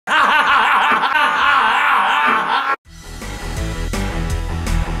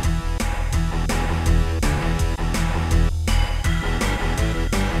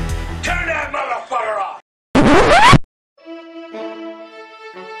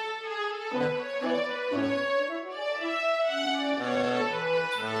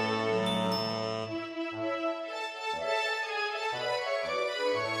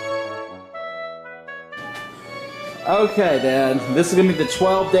Okay, Dad. This is gonna be the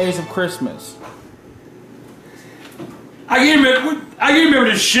 12 days of Christmas. I can't remember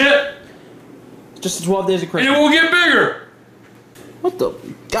this shit. Just the 12 days of And Christmas. it won't get bigger. What the?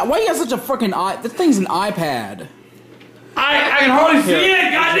 God, why you got such a freaking This thing's an iPad. I can hardly see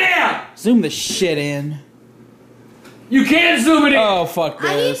it. Goddamn. Zoom the shit in. You can't zoom it in. Oh, fuck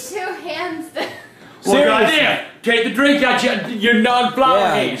I need this. 2 hands. Well, Seriously. goddamn. Take the drink out your non-flour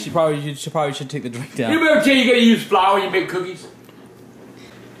Yeah, hand. she probably should take the drink down. You ever tell you gotta use flour when you make cookies?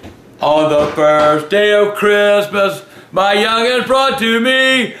 On the first day of Christmas, my youngest brought to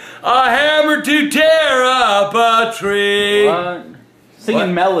me a hammer to tear up a tree. What? Singing What?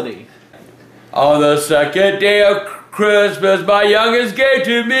 melody. On the second day of Christmas, my youngest gave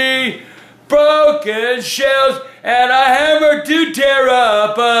to me broken shells and a hammer to tear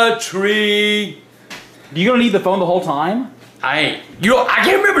up a tree. You gonna need the phone the whole time? I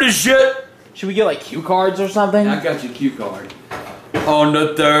can't remember this shit. Should we get like cue cards or something? I got your cue card. On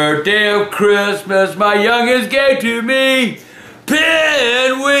the third day of Christmas, my youngest gave to me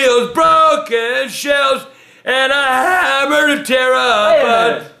pinwheels, broken shells, and a hammer to tear up Wait a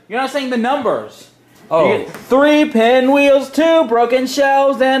minute. You're not saying the numbers. Oh. You get 3 pinwheels, 2 broken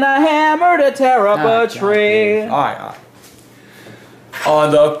shells, and a hammer to tear up a tree. Alright.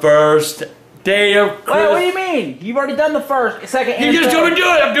 On the first day of Wait, Christmas. what do you mean? You've already done the first, second, and You just third. told me to do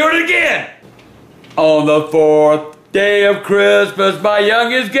it. I'm doing it again. On the fourth day of Christmas, my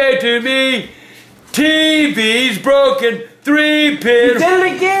youngest gave to me TV's broken, 3 You pin. did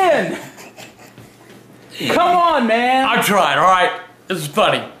it again! Come on, man! I'm trying, alright? This is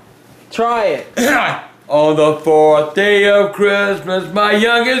funny. Try it. On the fourth day of Christmas, my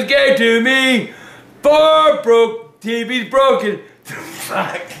youngest gave to me 4 TV's broken.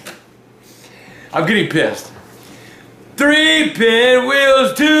 Fuck. I'm getting pissed. 3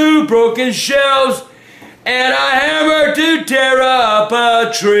 pinwheels, 2 broken shells, and a hammer to tear up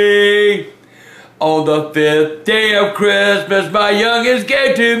a tree. On the 5th day of Christmas, my youngest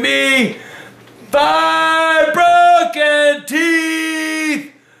gave to me 5 broken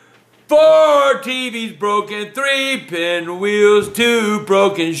teeth, 4 TVs broken, 3 pinwheels, 2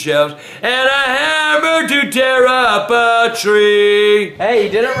 broken shelves, and a hammer to tear up a tree. Hey,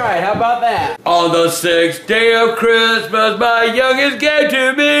 you did it right. How about that? On the 6th day of Christmas, my youngest gave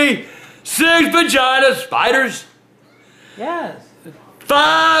to me 6 vagina spiders, Yes.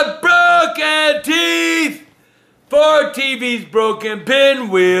 5 broken teeth, 4 TVs broken,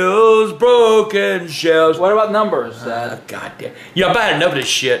 pinwheels, broken shelves. What about numbers, Dad? Goddamn. Yeah, I've had enough of this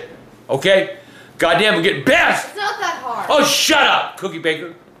shit. Okay? Goddamn, I'm getting pissed. It's not that hard. Oh, shut up, Cookie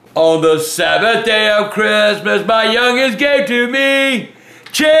Baker. On the 7th day of Christmas, my youngest gave to me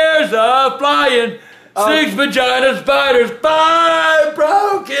chairs of flying, 6 vagina spiders, 5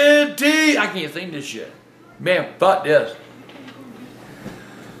 broken teeth. I can't sing this shit. Man, fuck this.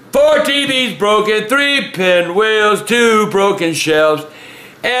 4 TVs broken, 3 pinwheels, 2 broken shelves,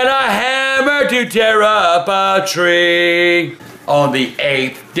 and a hammer to tear up a tree. On the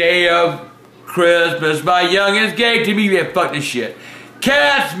 8th day of Christmas, my youngest gave to me, man, fuck this shit.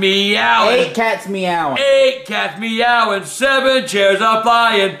 Cats meowing. 8 cats meowing. 8 cats meowing, 7 chairs are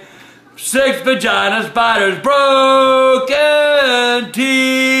flying, 6 vagina spiders, broken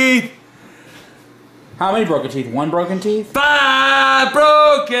teeth. How many broken teeth? 1 broken teeth? 5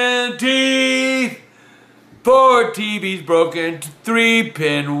 broken teeth, 4 TVs broken, 3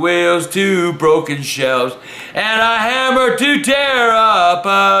 pinwheels, 2 broken shelves, and a hammer to tear up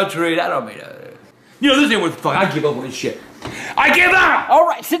a tree. That don't mean it. You know, this ain't worth fuck. I give up on this shit. I give up! All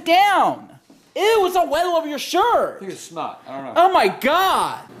right, sit down. Ew, it's all wet all over your shirt. I think it's snot. I don't know. Oh my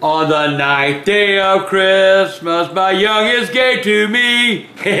God. On the 9th day of Christmas, my youngest gave to me.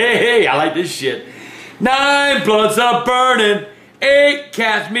 Hey, I like this shit. 9 blunts are burning, 8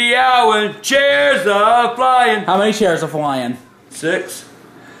 cats meowing, chairs are flying. How many chairs are flying? 6?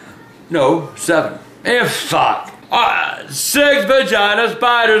 No, 7. Fuck. 6 vagina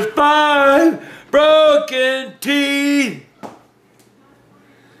spiders, 5 broken teeth,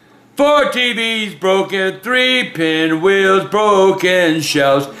 4 TVs broken, 3 pinwheels, broken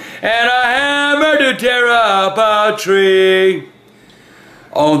shelves, and a hammer to tear up a tree.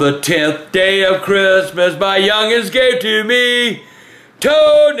 On the 10th day of Christmas, my youngest gave to me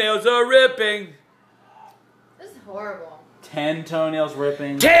toenails are ripping. This is horrible. 10 toenails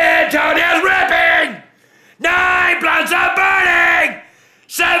ripping. 10 toenails ripping! 9 blunts are burning!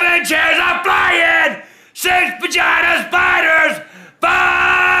 7 chairs are flying! 6 vagina spiders!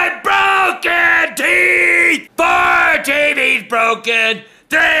 5 broken broken,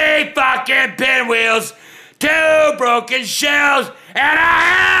 3 fucking pinwheels, 2 broken shells, and a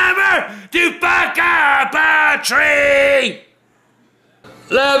hammer to fuck up a tree.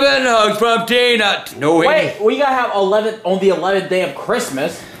 11 hugs from Tina. No way. Wait, we gotta have 11 on the 11th day of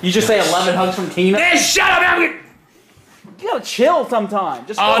Christmas. You just say 11 hugs from Tina? Then shut up, man. You gotta chill sometime.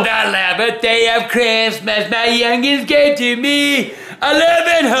 Just On go. the 11th day of Christmas, my youngest gave to me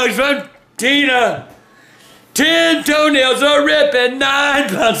 11 hugs from Tina. 10 toenails are ripping, 9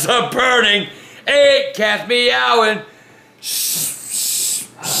 blunts are burning, 8 cats meowing,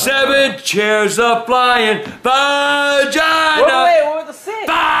 7 chairs are flying, vagina. Wait, what was the 6?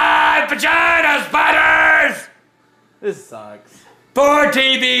 5 vagina spiders. This sucks. 4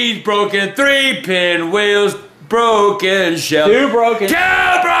 TVs broken, 3 pinwheels broken, shells. 2 broken. 2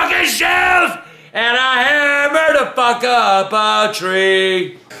 broken shells, and a hammer to fuck up a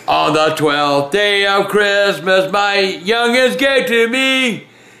tree. On the 12th day of Christmas, my youngest gave to me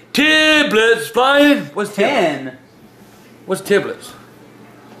Tiblets flying. What's 10. What's Tiblets?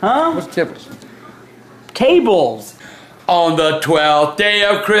 Huh? What's Tiblets? Tables. On the 12th day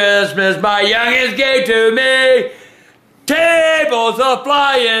of Christmas, my youngest gave to me tables are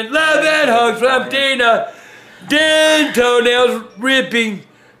flying, 11 hugs from Tina, 10 toenails ripping,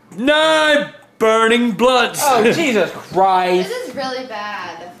 9 burning blunts. Oh, Jesus Christ. This is really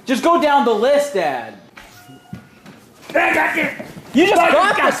bad. Just go down the list, Dad. I got this. You just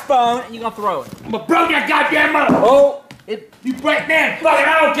got this phone and you gonna throw it. I'm gonna broke that goddamn mother. Oh, You break man, fuck it,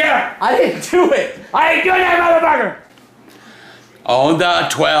 I don't care. I didn't do it. I ain't doing that, motherfucker. On the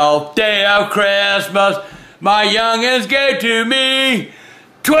 12th day of Christmas, my youngins gave to me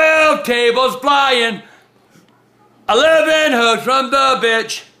 12 tables flying, 11 hugs from the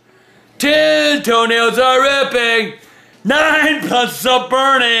bitch, 10 toenails are ripping, 9 blunts are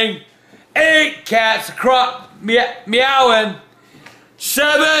burning, 8 cats meowing,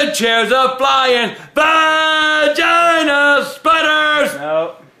 7 chairs are flying, vagina spiders.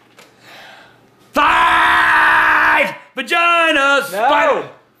 No. 5 vagina spiders. No.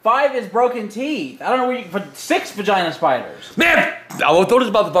 5 is broken teeth. I don't know where you for 6 vagina spiders. Man, I won't throw this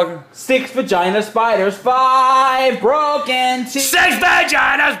motherfucker. 6 vagina spiders. 5 broken teeth. 6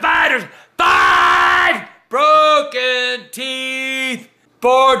 vagina spiders. 5 broken teeth.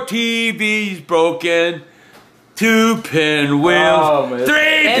 4 TVs broken. 2 pinwheels. Oh, man.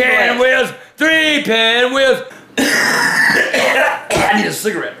 3 pinwheels. 3 pinwheels. I need a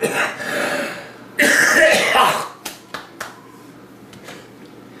cigarette.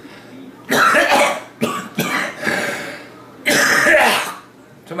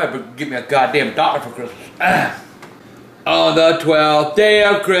 Somebody give me a goddamn doctor for Christmas. On the 12th day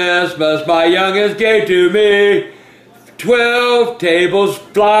of Christmas, my youngest gave to me 12 tables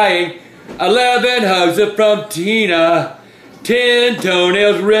flying, 11 hugs from Tina, 10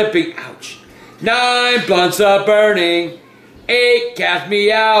 toenails ripping, ouch, 9 blunts are burning, 8 cats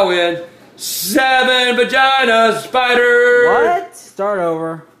meowing, 7 vagina spiders. What? Start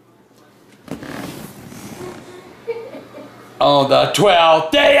over. On the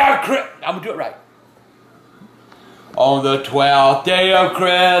 12th day of Christmas, I'm gonna do it right. On the 12th day of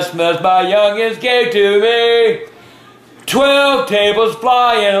Christmas, my youngest gave to me 12 tables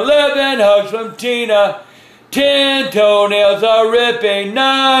flying, 11 hugs from Tina, 10 toenails are ripping,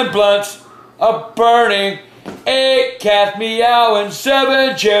 9 blunts are burning, 8 cats meowing,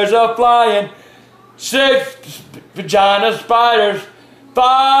 7 chairs are flying, 6 vagina spiders,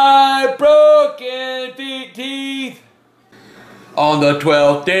 5 broken teeth. On the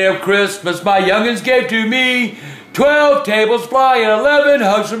 12th day of Christmas, my youngins gave to me 12 tables flying, 11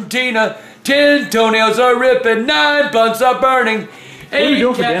 hugs from Tina, 10 toenails are ripping, 9 blunts are burning. What are you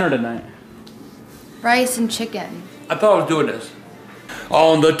doing for dinner tonight? Rice and chicken. I thought I was doing this.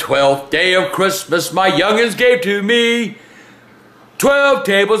 On the 12th day of Christmas, my youngins gave to me 12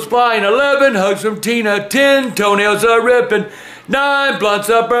 tables flying, 11 hugs from Tina, 10 toenails are ripping, 9 blunts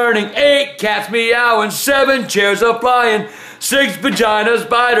are burning, 8 cats meowing, 7 chairs are flying, 6 vagina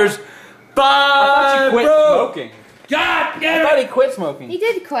spiders, 5 I thought you quit smoking. God I damn thought it! he quit smoking. He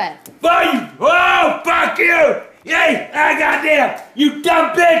did quit. Fuck you! Oh, fuck you! Hey, I goddamn! You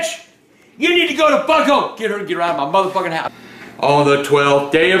dumb bitch! You need to go to fuck home! Get her and get her out of my motherfucking house. On the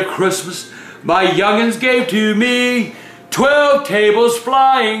 12th day of Christmas, my youngins gave to me 12 tables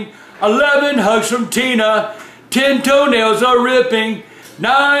flying, 11 hugs from Tina, 10 toenails are ripping,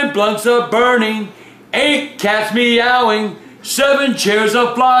 9 blunts are burning, 8 cats meowing, 7 chairs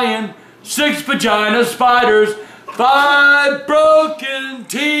are flying, 6 vagina spiders, 5 broken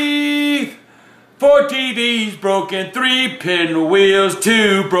teeth, 4 TVs broken, 3 pinwheels,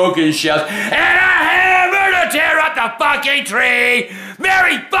 2 broken shells, and a hammer to tear up the the fucking tree.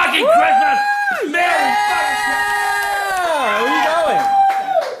 Merry fucking Christmas. Merry fucking Where are you going?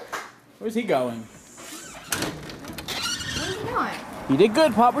 Where's he going? Where's he going? You did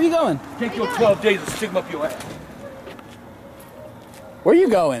good, Pop. Where are you going? Take your 12 days and stick them up your ass. Where are you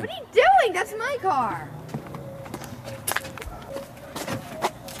going? What are you doing? That's my car.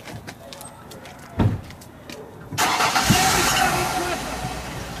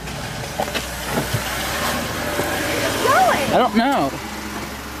 I don't know.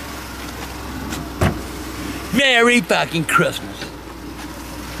 Merry fucking Christmas.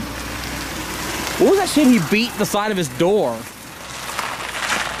 What was that shit he beat the side of his door?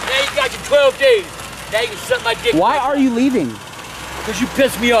 Now you got your 12 days. Now you can suck my dick. Why are you leaving? Because you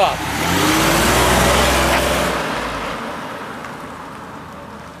pissed me off.